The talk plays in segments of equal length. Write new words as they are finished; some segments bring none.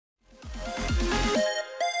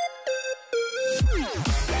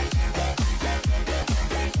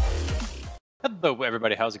Hello,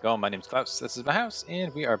 everybody. How's it going? My name's Klaus. This is my house,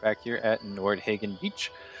 and we are back here at Nordhagen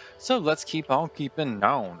Beach. So let's keep on keeping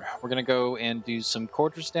on. We're gonna go and do some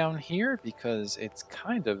quarters down here because it's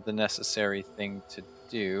kind of the necessary thing to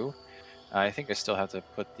do. I think I still have to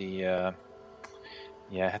put the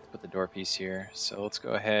yeah, I have to put the door piece here. So let's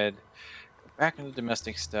go ahead, go back into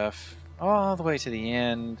domestic stuff, all the way to the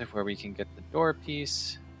end where we can get the door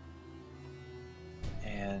piece,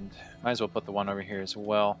 and might as well put the one over here as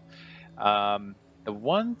well. The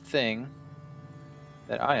one thing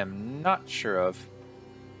that I am not sure of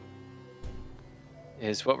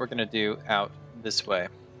is what we're going to do out this way.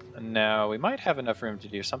 Now, we might have enough room to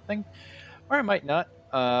do something, or I might not.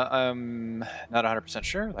 I'm not 100%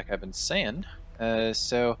 sure, like I've been saying.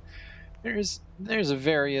 So there's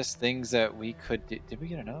various things that we could do. Did we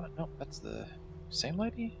get another? No, that's the same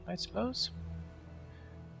lady, I suppose.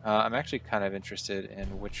 I'm actually kind of interested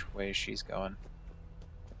in which way she's going.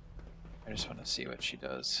 I just want to see what she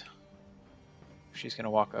does. If she's going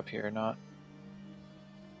to walk up here or not.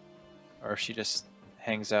 Or if she just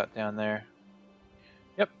hangs out down there.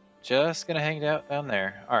 Yep, just going to hang out down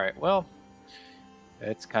there. Alright, well,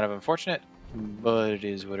 it's kind of unfortunate, but it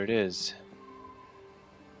is what it is.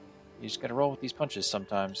 You just got to roll with these punches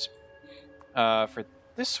sometimes. For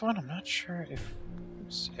this one, I'm not sure if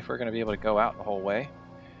we're going to be able to go out the whole way.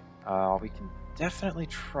 We can definitely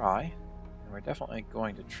try. And we're definitely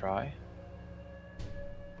going to try.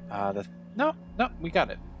 No, we got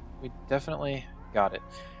it. We definitely got it.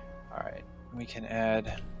 Alright, we can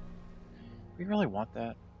add... We really want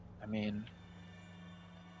that? I mean...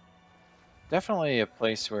 Definitely a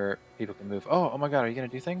place where people can move. Oh my god, are you gonna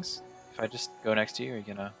do things? If I just go next to you, are you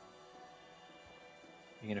gonna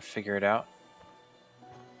figure it out?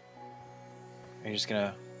 Are you just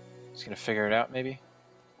gonna figure it out, maybe?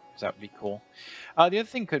 Because that would be cool. The other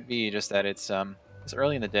thing could be just that it's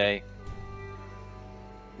early in the day.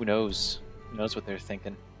 Who knows? Who knows what they're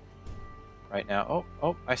thinking right now?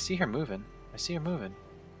 Oh! I see her moving. I see her moving.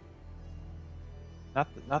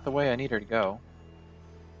 Not the way I need her to go.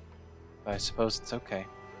 But I suppose it's okay.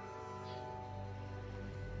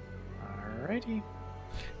 Alrighty.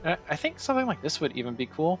 I think something like this would even be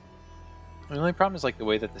cool. The only problem is like the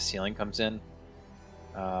way that the ceiling comes in.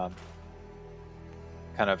 Kind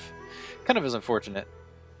of is unfortunate,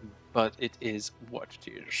 but it is what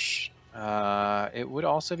it is. It would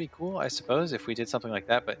also be cool, I suppose, if we did something like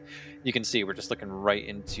that, but you can see we're just looking right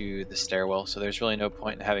into the stairwell, so there's really no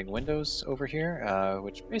point in having windows over here,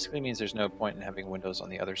 which basically means there's no point in having windows on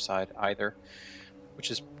the other side either,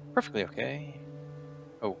 which is perfectly okay.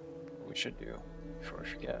 Oh, what we should do, before I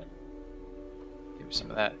forget, give me some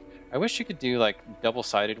of that. I wish you could do like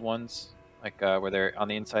double-sided ones, like where they're on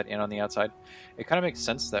the inside and on the outside. It kind of makes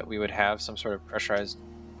sense that we would have some sort of pressurized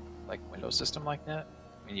like window system like that.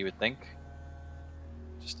 I mean, you would think,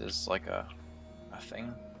 just as like a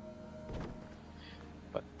thing,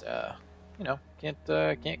 but you know, can't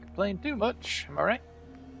complain too much. Am I right?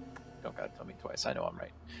 Don't gotta tell me twice. I know I'm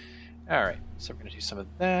right. All right, so we're gonna do some of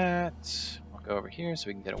that. We'll go over here so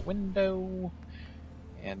we can get a window,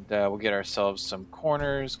 and we'll get ourselves some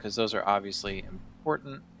corners because those are obviously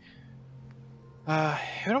important.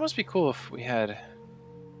 It would almost be cool if we had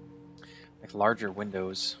like larger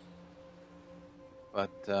windows. But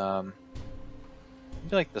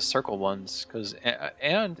maybe like the circle ones, cause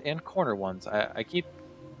and corner ones. I keep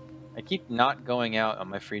not going out on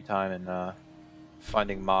my free time and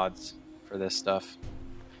finding mods for this stuff.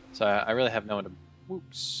 So I really have no one to.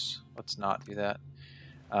 Whoops! Let's not do that.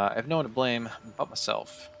 I have no one to blame but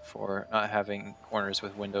myself for not having corners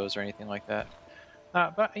with windows or anything like that.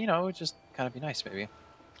 But you know, it would just kind of be nice, maybe.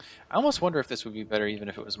 I almost wonder if this would be better even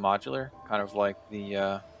if it was modular, kind of like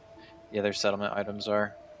the other settlement items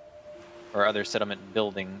are. Or other settlement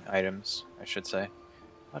building items, I should say.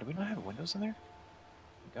 Oh, do we not have windows in there?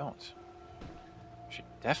 We don't. We should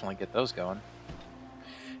definitely get those going.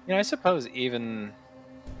 You know, I suppose even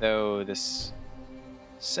though this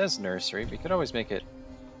says nursery, we could always make it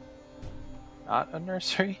not a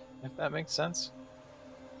nursery, if that makes sense.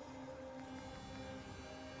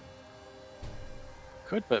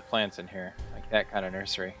 Could put plants in here, like that kind of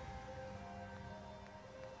nursery.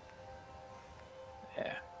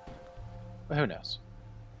 Yeah. But who knows?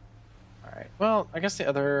 Alright, well, I guess the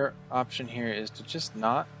other option here is to just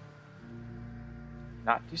not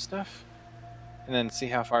do stuff. And then see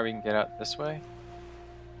how far we can get out this way.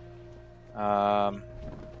 Because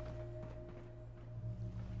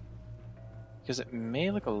it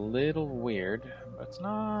may look a little weird, but it's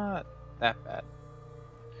not that bad.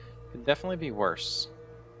 It could definitely be worse.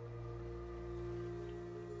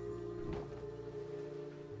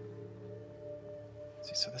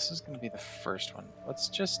 see, so this is going to be the first one. Let's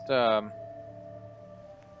just let's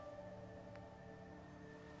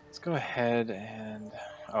go ahead and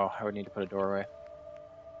I would need to put a doorway.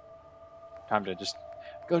 Time to just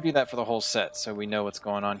go do that for the whole set so we know what's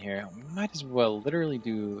going on here. Might as well literally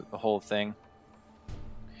do the whole thing.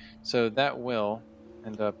 So that will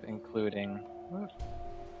end up including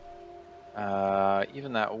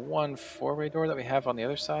even that one four-way door that we have on the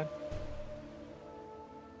other side.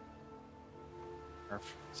 Or,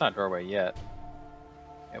 it's not a doorway yet.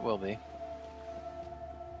 It will be.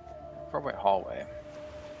 Four-way hallway.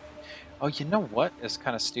 Oh, you know what is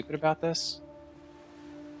kind of stupid about this?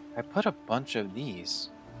 I put a bunch of these.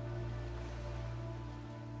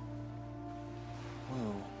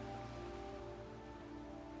 Ooh.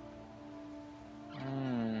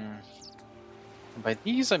 By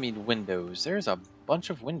these, I mean windows. There's a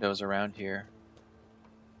bunch of windows around here.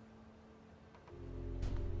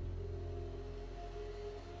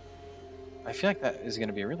 I feel like that is going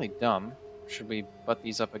to be really dumb. Should we butt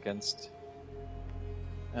these up against...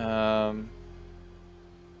 Yeah,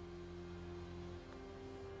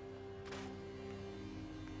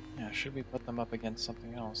 should we put them up against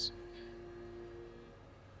something else?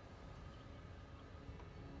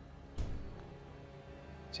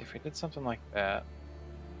 See, if we did something like that.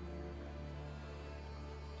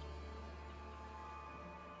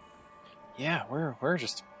 Yeah, we're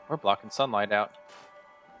blocking sunlight out.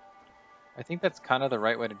 I think that's kind of the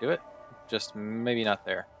right way to do it, just maybe not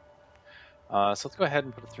there. So let's go ahead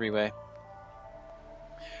and put a three-way.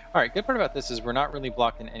 Alright, good part about this is we're not really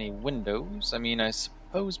blocking any windows. I mean, I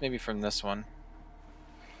suppose maybe from this one.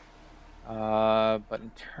 But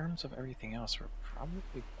in terms of everything else, we're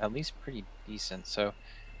probably at least pretty decent. So, I'm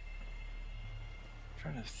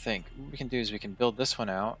trying to think. What we can do is we can build this one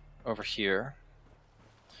out over here.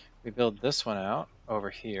 We build this one out over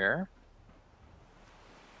here.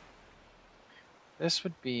 This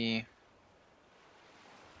would be...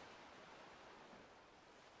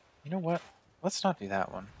 You know what? Let's not do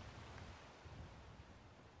that one.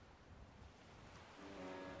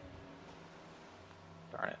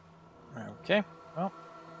 Darn it. Okay, well.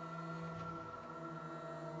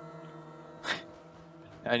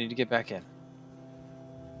 I need to get back in.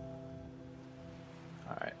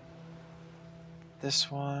 Alright.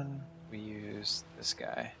 This one, we use this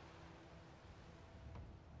guy.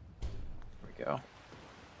 There we go.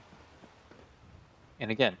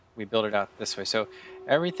 And again, we build it out this way. So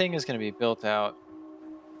everything is going to be built out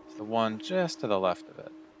to the one just to the left of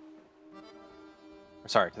it. Or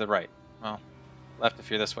sorry, to the right. Well, left if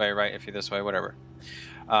you're this way, right if you're this way, whatever.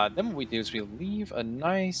 Then what we do is we leave a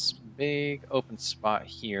nice big open spot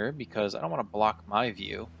here because I don't want to block my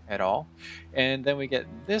view at all. And then we get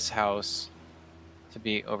this house to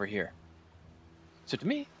be over here. So to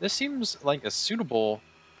me, this seems like a suitable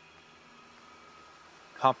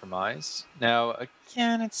compromise. Now,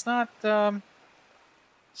 again, it's not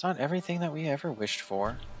everything that we ever wished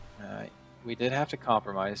for. We did have to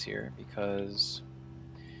compromise here because,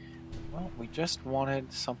 well, we just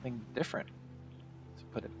wanted something different, to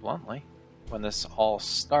put it bluntly, when this all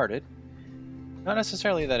started. Not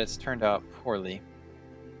necessarily that it's turned out poorly.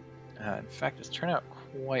 In fact, it's turned out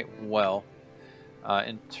quite well.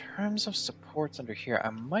 In terms of supports under here,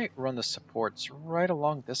 I might run the supports right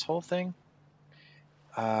along this whole thing.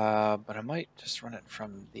 But I might just run it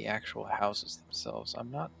from the actual houses themselves.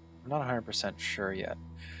 I'm not 100% sure yet.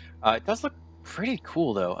 It does look pretty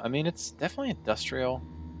cool though. I mean, it's definitely industrial.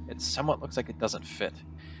 It somewhat looks like it doesn't fit.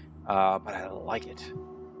 But I like it.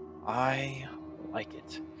 I like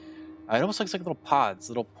it. It almost looks like little pods,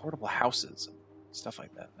 little portable houses, and stuff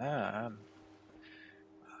like that.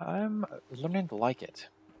 I'm learning to like it.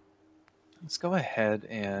 Let's go ahead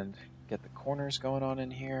and get the corners going on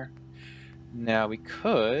in here. Now, we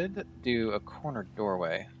could do a corner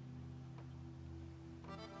doorway,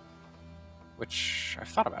 which I've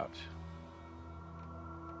thought about.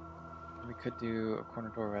 We could do a corner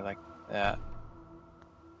doorway like that.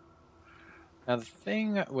 Now, the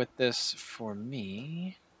thing with this for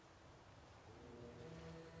me...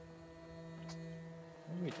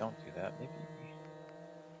 Maybe we don't do that. Maybe we...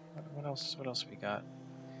 What else we got?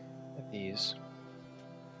 At these.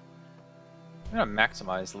 We want to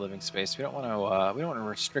maximize the living space. We don't want to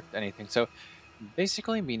restrict anything. So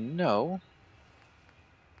basically, we know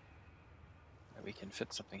that we can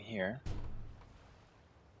fit something here,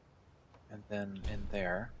 and then in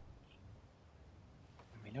there.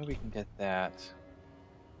 And we know we can get that.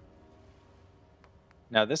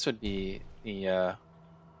 Now this would be the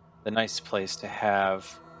nice place to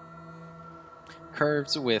have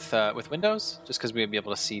curves with windows, just because we would be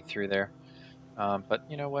able to see through there. But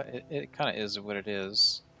you know what? It kind of is what it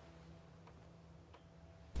is.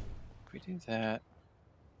 If we do that,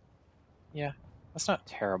 yeah, that's not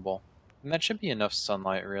terrible. And that should be enough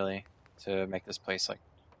sunlight, really, to make this place, like,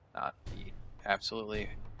 not be absolutely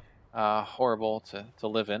horrible to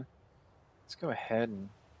live in. Let's go ahead and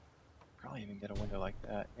probably even get a window like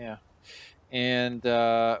that. Yeah. And,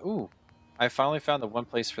 ooh, I finally found the one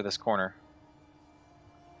place for this corner.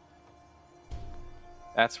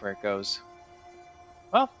 That's where it goes.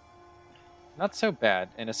 Well, not so bad.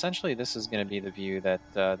 And essentially, this is going to be the view that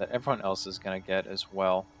that everyone else is going to get as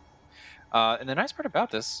well. And the nice part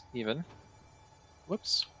about this, even,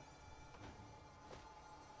 whoops.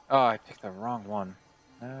 Oh, I picked the wrong one.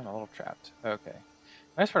 I'm a little trapped. Okay.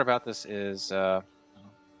 Nice part about this is,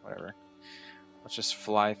 whatever. Let's just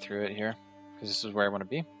fly through it here, because this is where I want to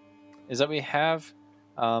be. Is that we have,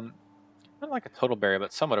 not like a total barrier,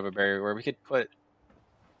 but somewhat of a barrier where we could put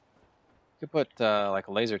like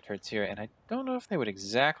laser turrets here, and I don't know if they would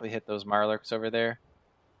exactly hit those Mirelurks over there,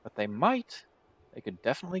 but they might. They could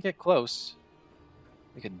definitely get close.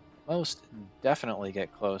 They could most definitely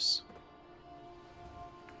get close.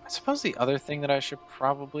 I suppose the other thing that I should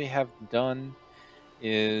probably have done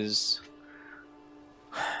is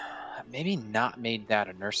maybe not made that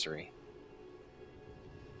a nursery.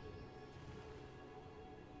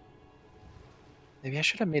 Maybe I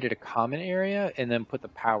should have made it a common area and then put the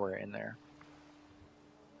power in there.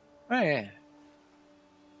 Oh, yeah.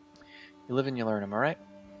 You live and you learn, am I right?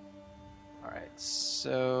 Alright,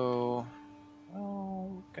 so...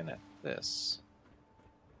 well, looking at this,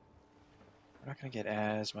 we're not going to get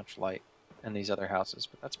as much light in these other houses,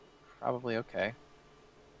 but that's probably okay.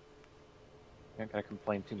 I'm not going to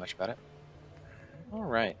complain too much about it.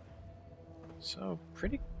 Alright. So,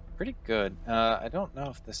 pretty good. I don't know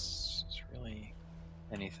if this is really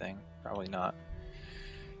anything. Probably not.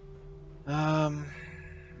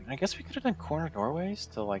 I guess we could have done corner doorways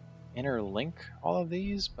to, like, interlink all of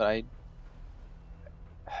these, but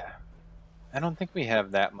I don't think we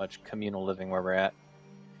have that much communal living where we're at.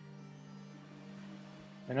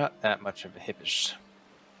 They're not that much of a hippish.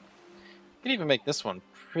 We can even make this one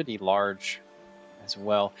pretty large as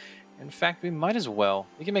well. In fact, we might as well.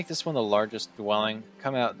 We can make this one the largest dwelling.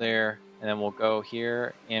 Come out there, and then we'll go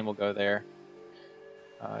here, and we'll go there.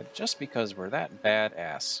 Just because we're that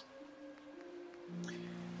badass.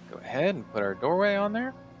 Go ahead and put our doorway on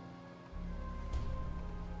there.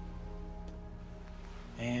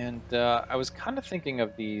 And I was kind of thinking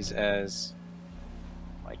of these as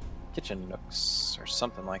like kitchen nooks or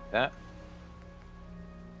something like that.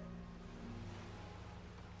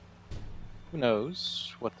 Who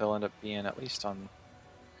knows what they'll end up being, at least on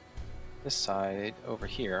this side over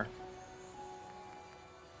here.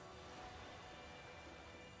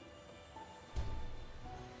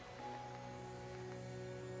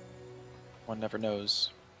 One never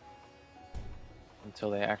knows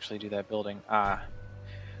until they actually do that building. Ah.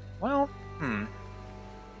 Well, I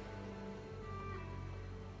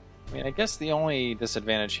mean, I guess the only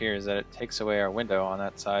disadvantage here is that it takes away our window on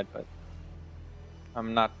that side, but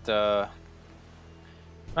I'm not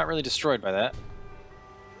really destroyed by that.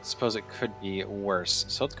 I suppose it could be worse.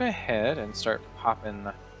 So let's go ahead and start popping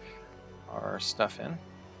our stuff in.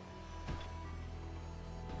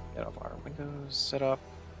 Get all of our windows set up.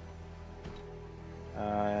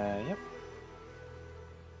 Yep.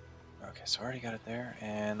 Okay, so I already got it there,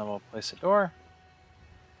 and then we'll place a door.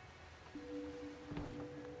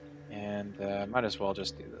 And might as well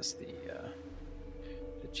just do this the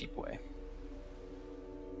cheap way.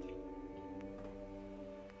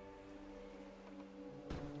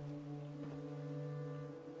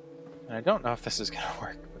 And I don't know if this is going to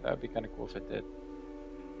work, but that would be kind of cool if it did.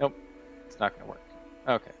 Nope, it's not going to work.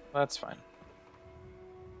 Okay, well, that's fine.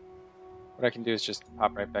 What I can do is just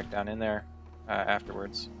pop right back down in there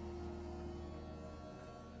afterwards.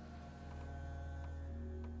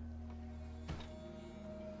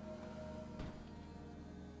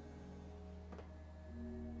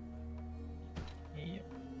 Yep.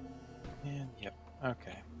 And yep.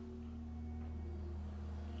 Okay.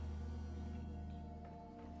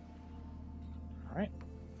 Alright.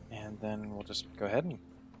 And then we'll just go ahead and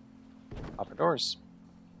pop our doors.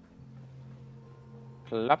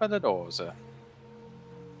 Plop the doors.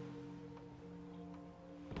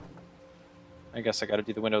 I guess I gotta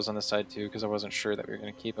do the windows on this side too, because I wasn't sure that we were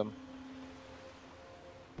gonna keep them.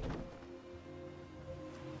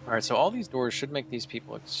 Alright, so all these doors should make these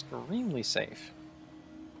people extremely safe.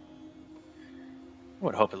 I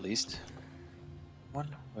would hope, at least.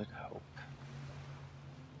 One would hope.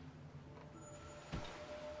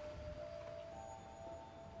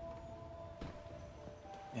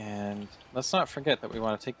 And let's not forget that we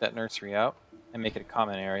want to take that nursery out and make it a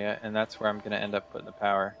common area, and that's where I'm going to end up putting the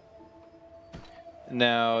power.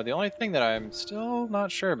 Now, the only thing that I'm still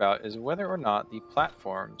not sure about is whether or not the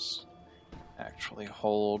platforms actually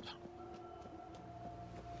hold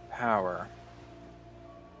power.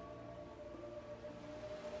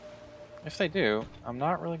 If they do, I'm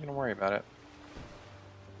not really going to worry about it.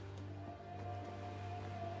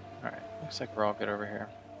 Alright, looks like we're all good over here.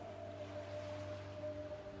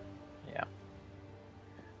 Yeah.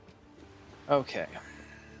 Okay.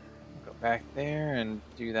 Go back there and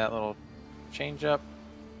do that little change up.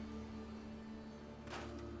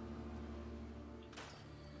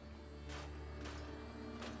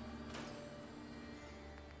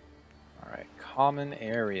 Alright, common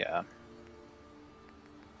area.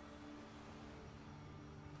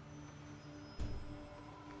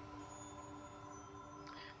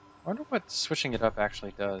 I wonder what switching it up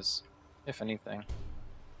actually does, if anything.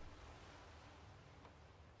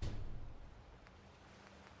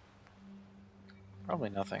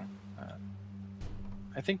 Probably nothing.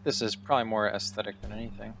 I think this is probably more aesthetic than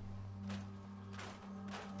anything.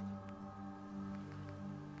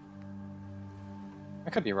 I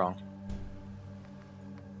could be wrong.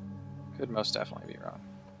 Could most definitely be wrong.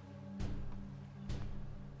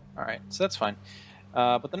 Alright, so that's fine.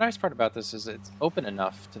 But the nice part about this is it's open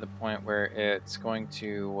enough to the point where it's going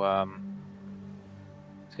to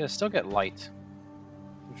still get light.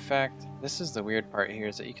 In fact, this is the weird part here,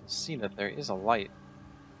 is that you can see that there is a light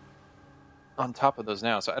on top of those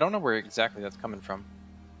now. So I don't know where exactly that's coming from.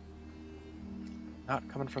 Not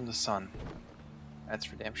coming from the sun. That's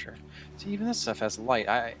for damn sure. See, even this stuff has light.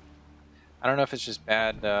 I don't know if it's just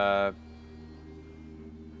bad bad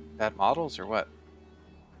models or what.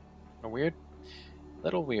 A weird?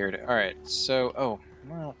 Little weird. Alright, so, oh,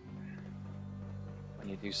 well, when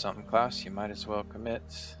you do something, Klaus, you might as well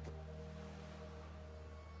commit.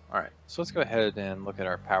 Alright, so let's go ahead and look at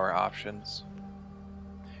our power options.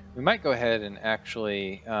 We might go ahead and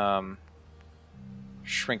actually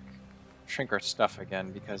shrink our stuff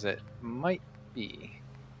again, because it might be...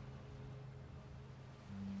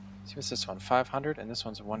 See, what's this one? 500, and this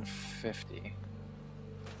one's 150.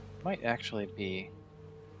 Might actually be...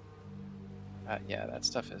 yeah, that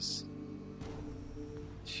stuff is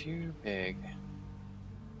too big.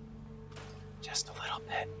 Just a little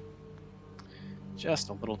bit. Just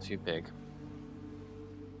a little too big.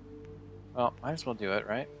 Well, might as well do it,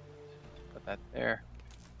 right? Put that there.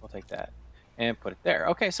 We'll take that and put it there.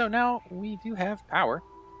 Okay, so now we do have power.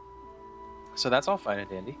 So that's all fine and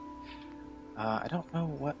dandy. I don't know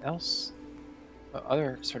what else, what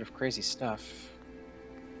other sort of crazy stuff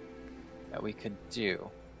that we could do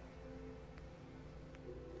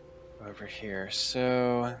over here.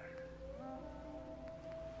 So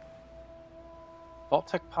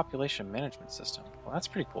Vault-Tec population management system. Well, that's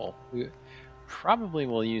pretty cool. We probably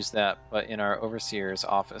will use that, but in our overseer's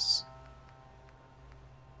office.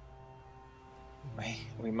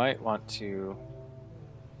 We might want to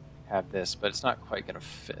have this, but it's not quite going to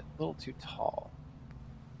fit. A little too tall.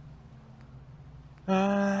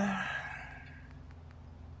 Lights,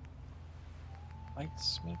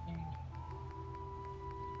 maybe?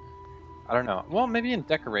 I don't know. Well, maybe in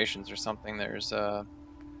decorations or something there's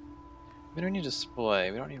we don't need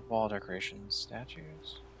display. We don't need wall decorations.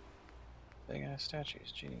 Statues? Big ass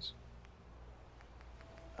statues, jeez.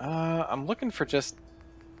 I'm looking for just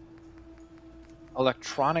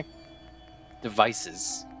electronic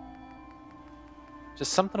devices.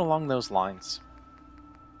 Just something along those lines.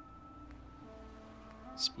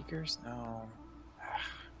 Speakers? No.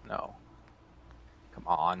 No. Come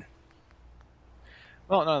on.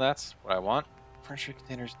 Well, no, that's what I want. Furniture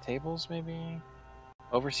containers, tables, maybe?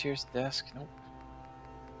 Overseer's desk? Nope.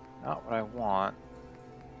 Not what I want.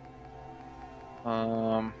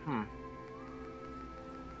 I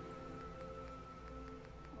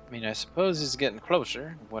mean, I suppose it's getting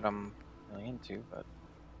closer to what I'm really into, but...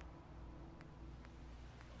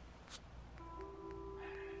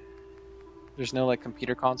 There's no, like,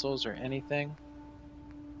 computer consoles or anything?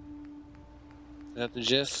 Is that the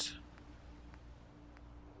gist?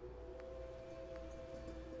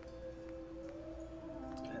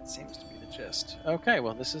 That seems to be the gist. Okay,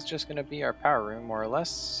 well, this is just going to be our power room, more or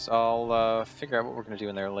less. I'll figure out what we're going to do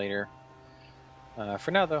in there later.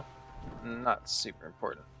 For now, though, not super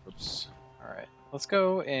important. Oops. Alright, let's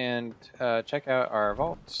go and check out our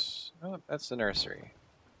vault. Oh, that's the nursery.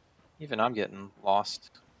 Even I'm getting lost.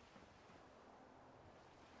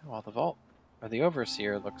 Well, the vault, or the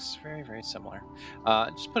overseer, looks very, very similar.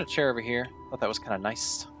 Just put a chair over here. Thought that was kind of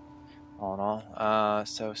nice, all in all.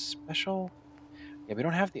 So special... Yeah, we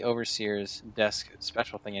don't have the Overseer's desk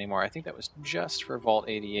special thing anymore. I think that was just for Vault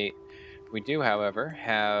 88. We do, however,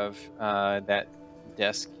 have that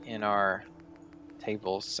desk in our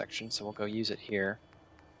tables section, so we'll go use it here.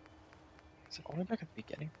 Is it all the way back at the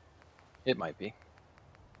beginning? It might be.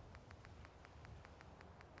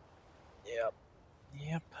 Yep.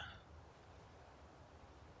 Yep.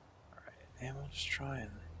 Alright, and we'll just try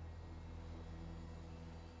and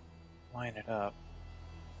line it up.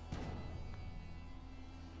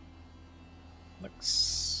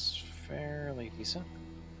 Looks fairly decent.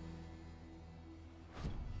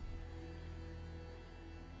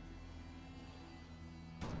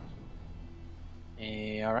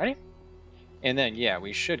 Alrighty. And then, yeah,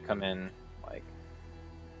 we should come in, like,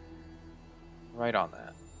 right on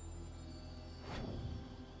that.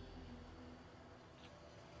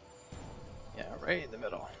 Yeah, right in the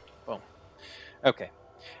middle. Boom. Okay.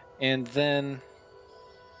 And then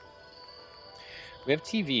we have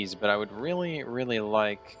TVs, but I would really, really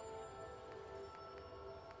like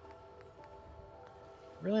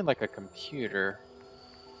a computer.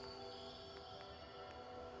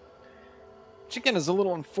 Which again is a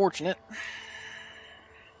little unfortunate.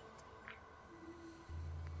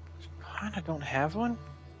 Kinda don't have one.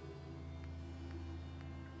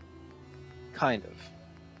 Kind of.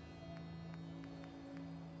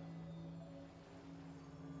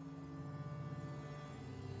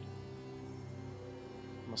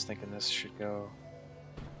 Almost thinking this should go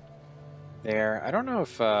there. I don't know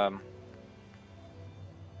if oh,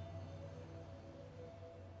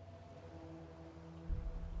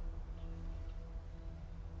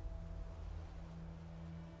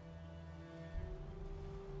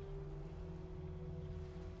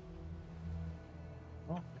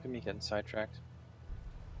 look at me getting sidetracked.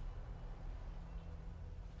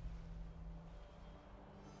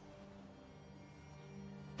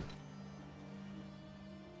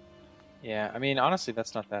 Yeah, I mean, honestly,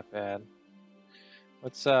 that's not that bad.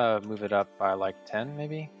 Let's move it up by like 10,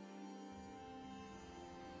 maybe?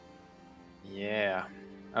 Yeah.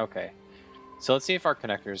 Okay. So let's see if our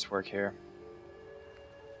connectors work here.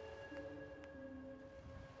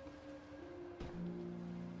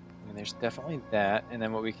 I mean, there's definitely that, and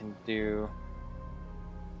then what we can do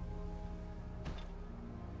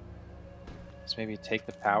is maybe take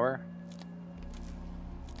the power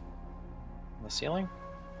on the ceiling.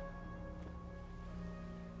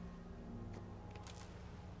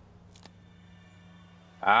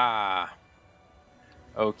 Ah.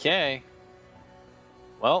 Okay.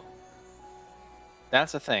 Well,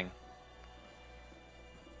 that's a thing.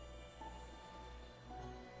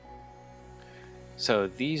 So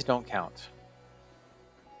these don't count.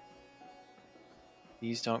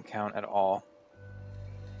 These don't count at all.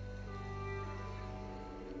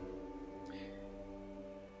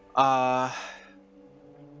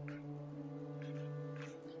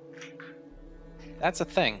 That's a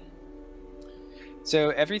thing.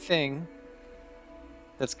 So everything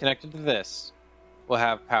that's connected to this will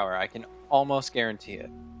have power. I can almost guarantee it.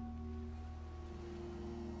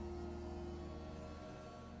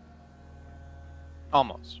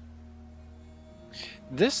 Almost.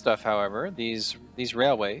 This stuff, however, these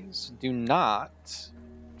railways do not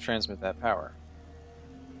transmit that power.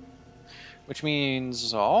 Which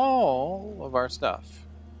means all of our stuff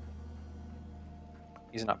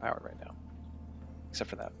is not powered right now.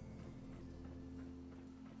 Except for that.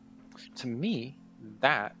 To me,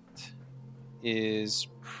 that is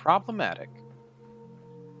problematic.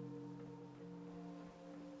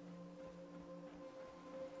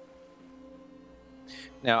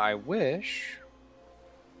 Now, I wish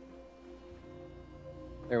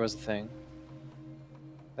there was a thing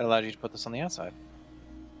that allowed you to put this on the outside.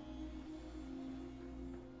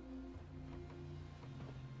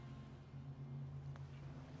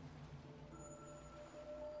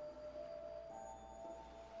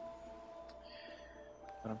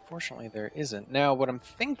 But unfortunately, there isn't. Now, what I'm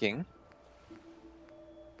thinking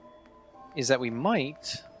is that we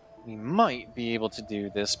might be able to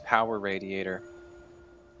do this power radiator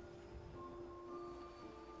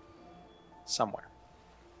somewhere.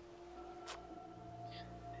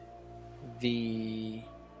 The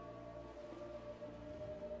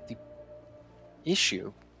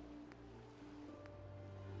issue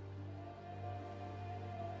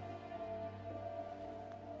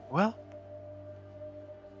well,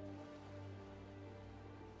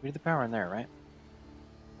 we need the power in there, right?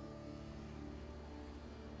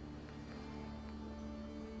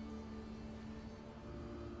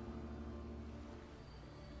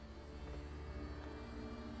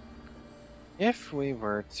 If we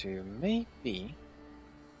were to maybe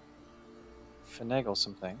finagle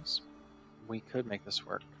some things. we could make this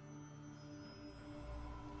work.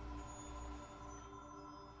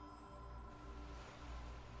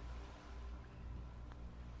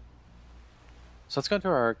 So let's go to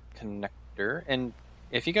our connector, and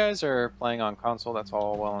if you guys are playing on console, that's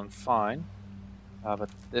all well and fine, but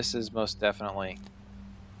this is most definitely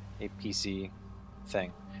a PC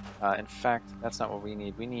thing. In fact, that's not what we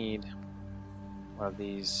need. We need one of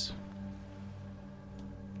these.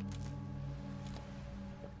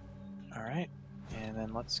 All right, and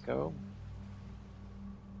then let's go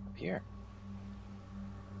up here.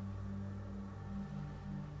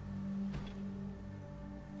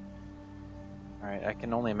 All right, I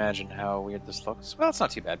can only imagine how weird this looks. Well, it's not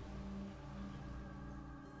too bad.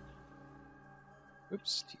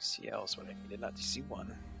 Oops, TCL is what I needed, not TC1.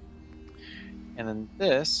 And then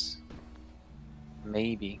this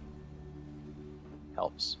maybe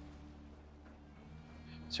helps.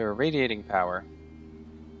 So radiating power.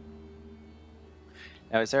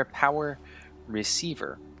 Now, is there a power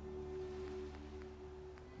receiver?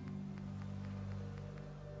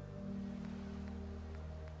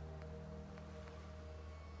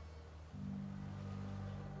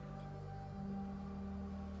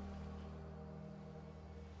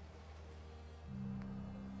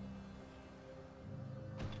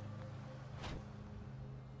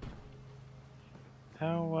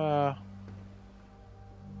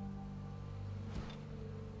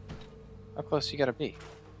 How close you gotta be?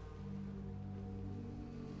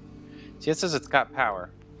 See, it says it's got power.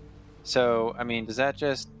 So, I mean, does that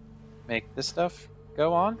just make this stuff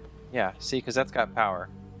go on? Yeah, see, because that's got power.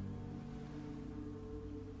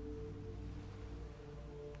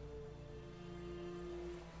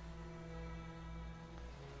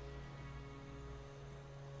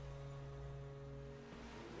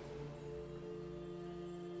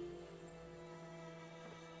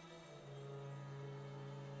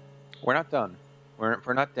 We're not done.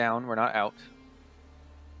 We're not down. We're not out.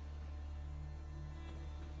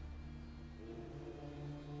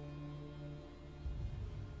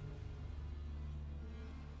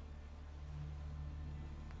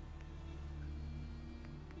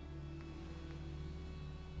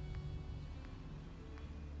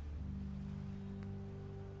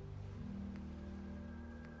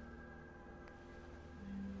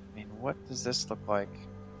 I mean, what does this look like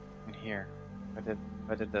in here? If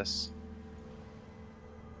I did this.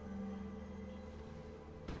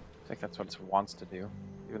 I think that's what it wants to do,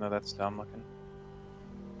 even though that's dumb looking.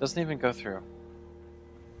 Doesn't even go through.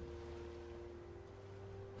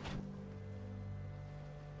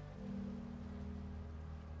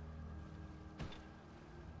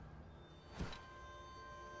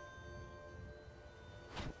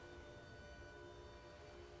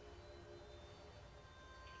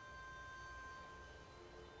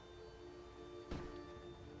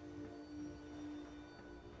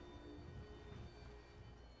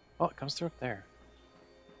 Oh, it comes through up there.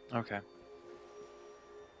 Okay.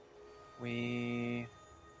 We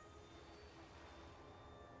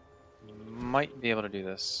might be able to do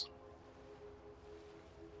this.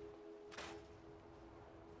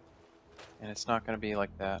 And it's not going to be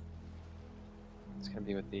like that. It's going to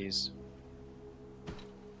be with these.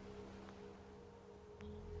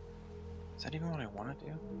 Is that even what I want to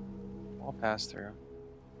do? All pass through.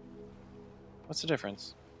 What's the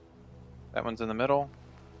difference? That one's in the middle.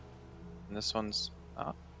 And this one's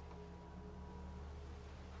up.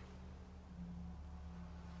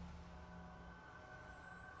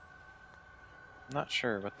 I'm not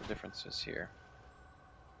sure what the difference is here.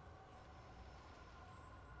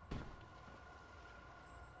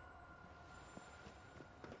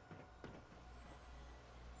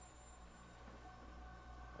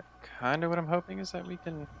 Kind of what I'm hoping is that we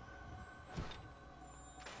can...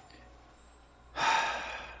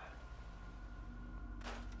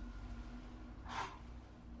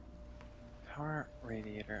 Power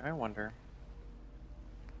radiator. I wonder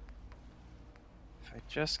if I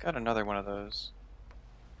just got another one of those.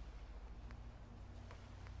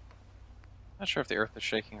 Not sure if the earth is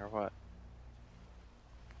shaking or what.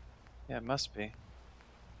 Yeah, it must be.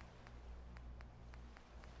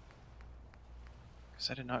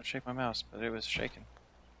 Because I did not shake my mouse, but it was shaking.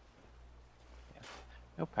 Yeah.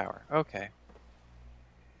 No power. Okay.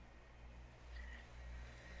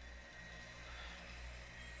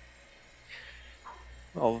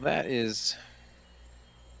 Well, that is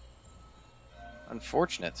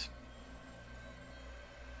unfortunate.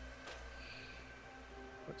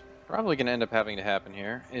 What's probably going to end up having to happen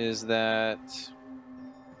here is that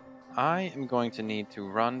I am going to need to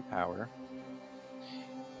run power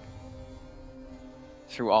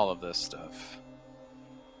through all of this stuff.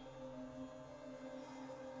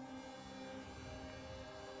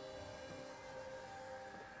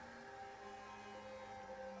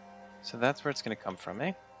 So that's where it's going to come from,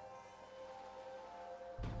 eh?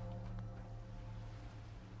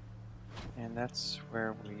 And that's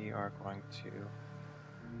where we are going to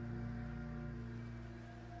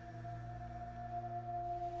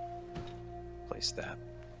place that.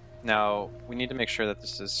 Now, we need to make sure that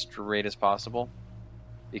this is straight as possible,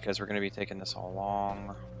 because we're going to be taking this a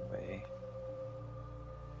long way.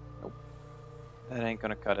 Nope. That ain't going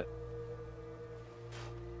to cut it.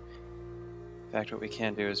 In fact, what we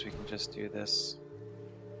can do is we can just do this.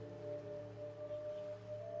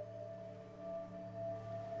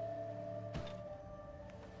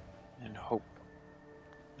 And hope.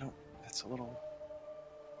 Nope, that's a little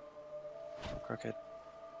crooked.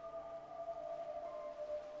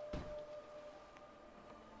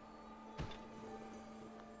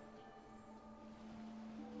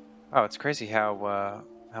 Oh, it's crazy how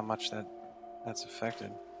much that's affected.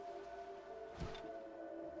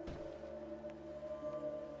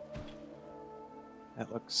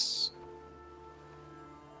 That looks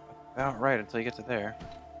about right until you get to there.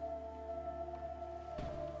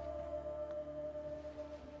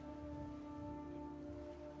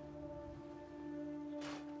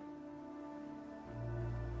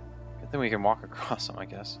 Good thing we can walk across them, I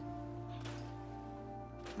guess.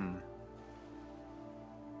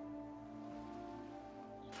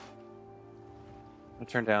 I'll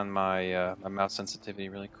turn down my my mouse sensitivity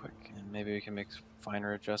really quick, and maybe we can make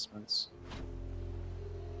finer adjustments.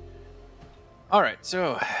 All right,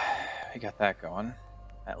 so we got that going,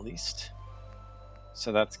 at least.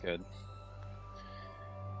 So that's good.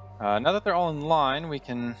 Now that they're all in line, we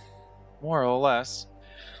can more or less,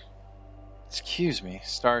 excuse me,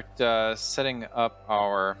 start setting up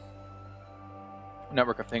our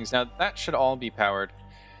network of things. Now that should all be powered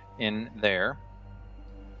in there.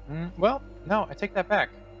 Well, no, I take that back.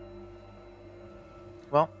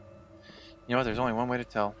 Well, you know what? There's only one way to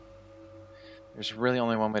tell. There's really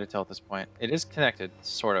only one way to tell at this point. It is connected,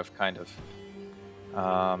 sort of, kind of.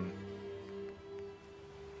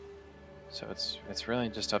 So it's really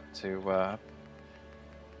just up to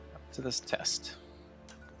this test.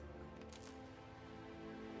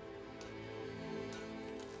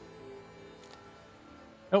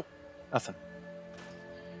 Nope, nothing.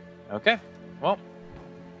 Okay, well,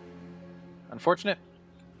 unfortunate,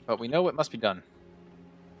 but we know what must be done.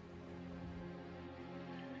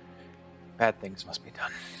 Bad things must be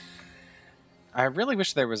done. I really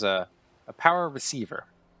wish there was a power receiver.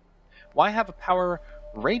 Why have a power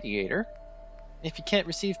radiator if you can't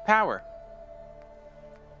receive power?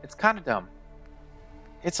 It's kind of dumb.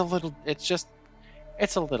 It's a little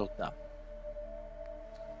dumb.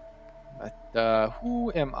 But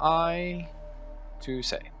who am I to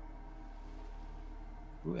say?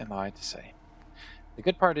 Who am I to say? The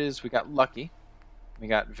good part is we got lucky. We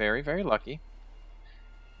got very, very lucky.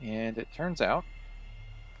 And it turns out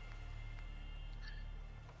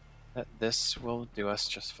that this will do us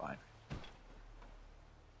just fine.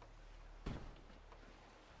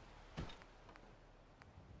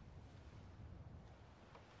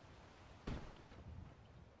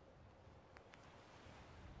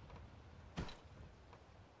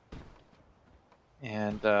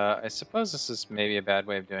 And I suppose this is maybe a bad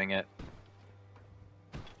way of doing it.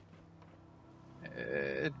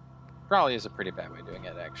 It probably is a pretty bad way of doing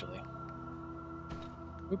it, actually.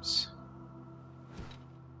 Oops.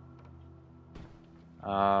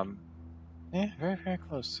 Yeah, very, very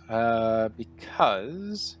close.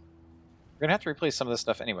 Because we're gonna have to replace some of this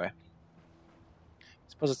stuff anyway. I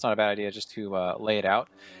suppose it's not a bad idea just to lay it out.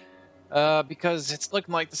 Because it's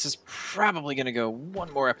looking like this is probably gonna go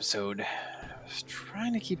one more episode. I was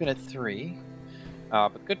trying to keep it at 3.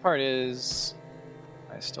 But the good part is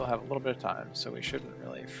I still have a little bit of time, so we shouldn't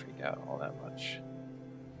really freak out all that much.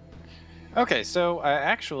 Okay, so I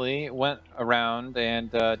actually went around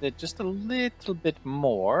and did just a little bit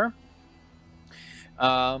more.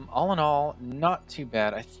 All in all, not too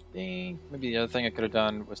bad. I think maybe the other thing I could have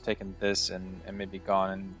done was taken this and maybe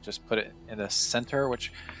gone and just put it in the center,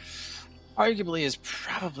 which arguably is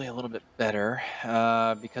probably a little bit better,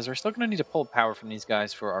 because we're still going to need to pull power from these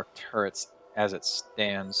guys for our turrets as it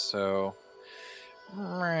stands, so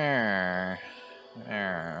it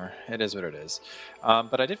is what it is.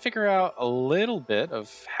 But I did figure out a little bit of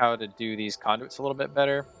how to do these conduits a little bit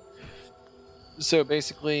better. So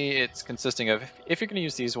basically it's consisting of, if you're going to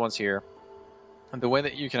use these ones here, the way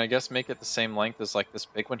that you can, I guess, make it the same length as like this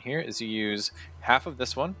big one here is you use half of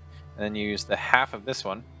this one, and then you use the half of this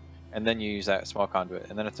one, and then you use that small conduit,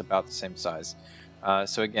 and then it's about the same size.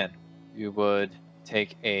 So again, you would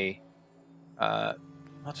take a, not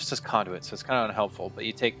just as conduit, so it's kind of unhelpful, but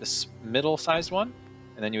you take this middle-sized one,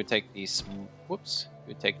 and then you would take these, whoops,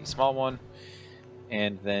 You would take the small one,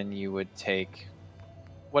 and then you would take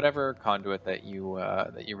whatever conduit that you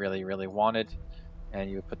really wanted, and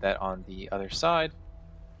you would put that on the other side.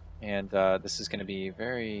 And this is going to be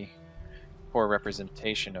very poor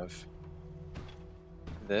representation of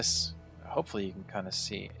this. Hopefully you can kind of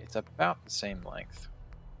see it's about the same length.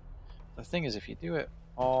 The thing is, if you do it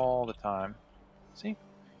all the time, see, it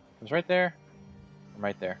comes right there and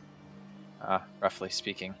right there, roughly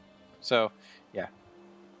speaking. So yeah,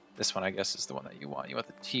 this one I guess is the one that you want. You want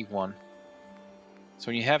the T1. So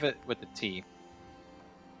when you have it with the T,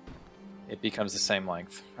 it becomes the same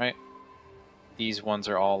length, right? These ones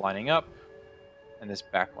are all lining up, and this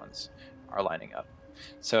back ones are lining up.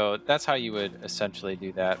 So that's how you would essentially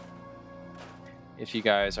do that. If you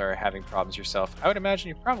guys are having problems yourself, I would imagine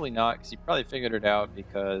you're probably not, because you probably figured it out,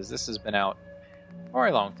 because this has been out for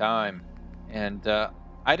a long time. And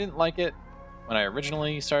I didn't like it when I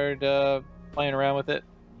originally started playing around with it,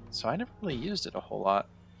 so I never really used it a whole lot.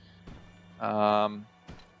 And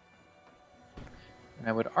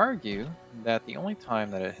I would argue that the only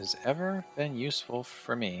time that it has ever been useful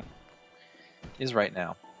for me is right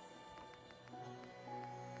now.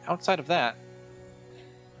 Outside of that,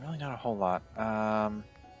 really not a whole lot. I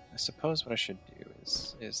suppose what I should do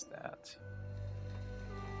is that.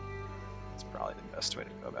 It's probably the best way to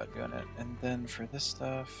go about doing it. And then for this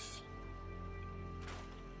stuff,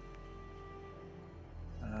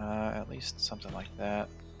 at least something like that.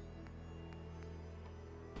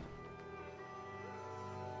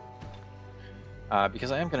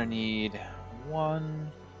 Because I am going to need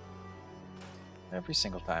one every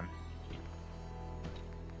single time.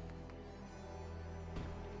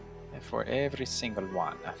 For every single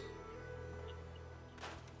one.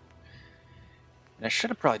 And I should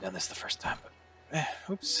have probably done this the first time, but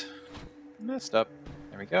oops. Messed up.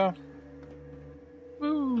 There we go.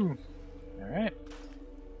 Woo! Alright.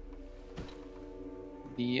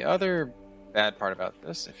 The other bad part about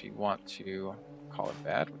this, if you want to call it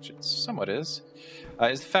bad, which it somewhat is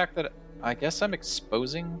the fact that I guess I'm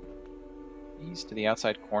exposing these to the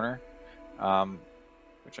outside corner,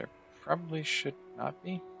 which I probably should not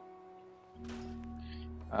be.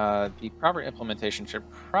 The proper implementation should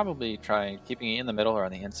probably try keeping it in the middle or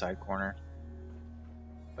on the inside corner.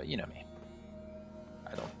 But you know me.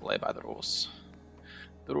 I don't play by the rules.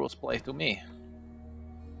 The rules play to me.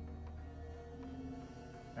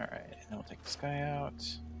 Alright, and then we'll take this guy out.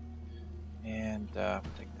 And we'll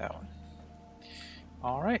take that one.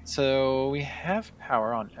 Alright, so we have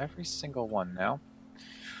power on every single one now.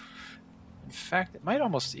 In fact, it might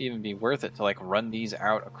almost even be worth it to like run these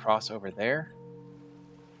out across over there.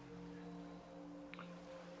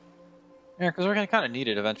 Yeah, because we're going to kind of need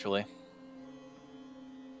it eventually.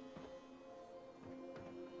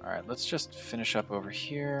 Alright, let's just finish up over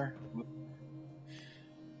here.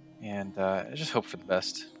 And just hope for the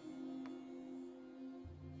best.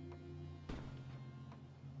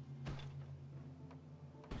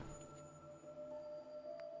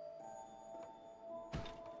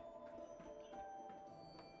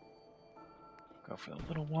 Go for the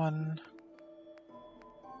little one.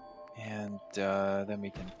 And then we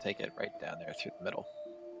can take it right down there through the middle.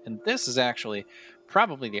 And this is actually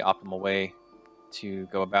probably the optimal way to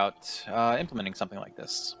go about implementing something like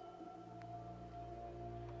this.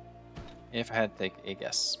 If I had to take a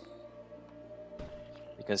guess.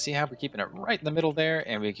 Because see how we're keeping it right in the middle there,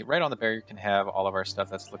 and we keep right on the barrier, can have all of our stuff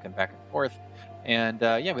that's looking back and forth. And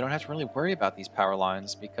yeah, we don't have to really worry about these power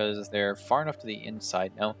lines because they're far enough to the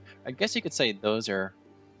inside. Now, I guess you could say those are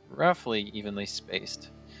roughly evenly spaced.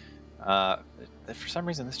 For some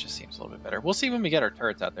reason, this just seems a little bit better. We'll see when we get our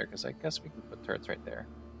turrets out there, because I guess we can put turrets right there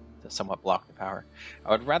to somewhat block the power.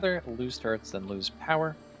 I would rather lose turrets than lose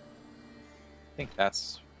power. I think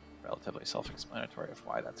that's relatively self-explanatory of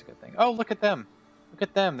why that's a good thing. Oh, look at them! Look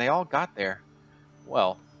at them! They all got there.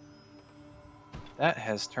 Well, that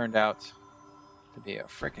has turned out to be a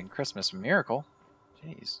freaking Christmas miracle.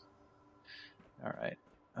 Jeez. Alright.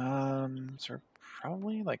 So we're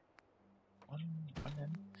probably like one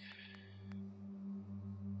in.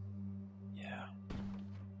 Yeah.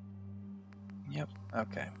 Yep.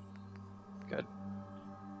 Okay. Good.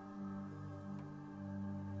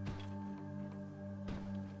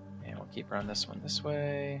 And we'll keep running this one this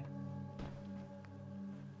way.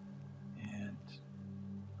 And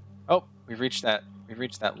oh, we've reached that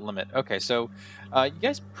limit. Okay, so you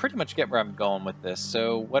guys pretty much get where I'm going with this.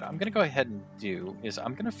 So what I'm gonna go ahead and do is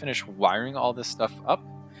I'm gonna finish wiring all this stuff up,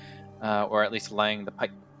 or at least laying the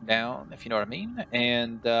pipe down, if you know what I mean.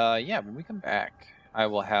 And yeah, when we come back, I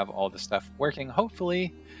will have all the stuff working,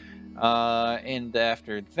 hopefully. And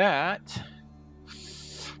after that,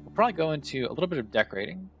 we'll probably go into a little bit of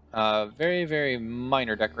decorating. Very, very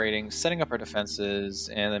minor decorating, setting up our defenses,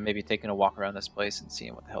 and then maybe taking a walk around this place and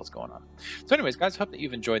seeing what the hell's going on. So anyways, guys, hope that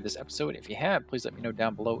you've enjoyed this episode. If you have, please let me know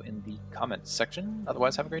down below in the comments section.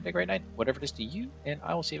 Otherwise, have a great day, great night, whatever it is to you, and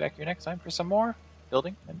I will see you back here next time for some more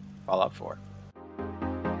building and Fallout 4.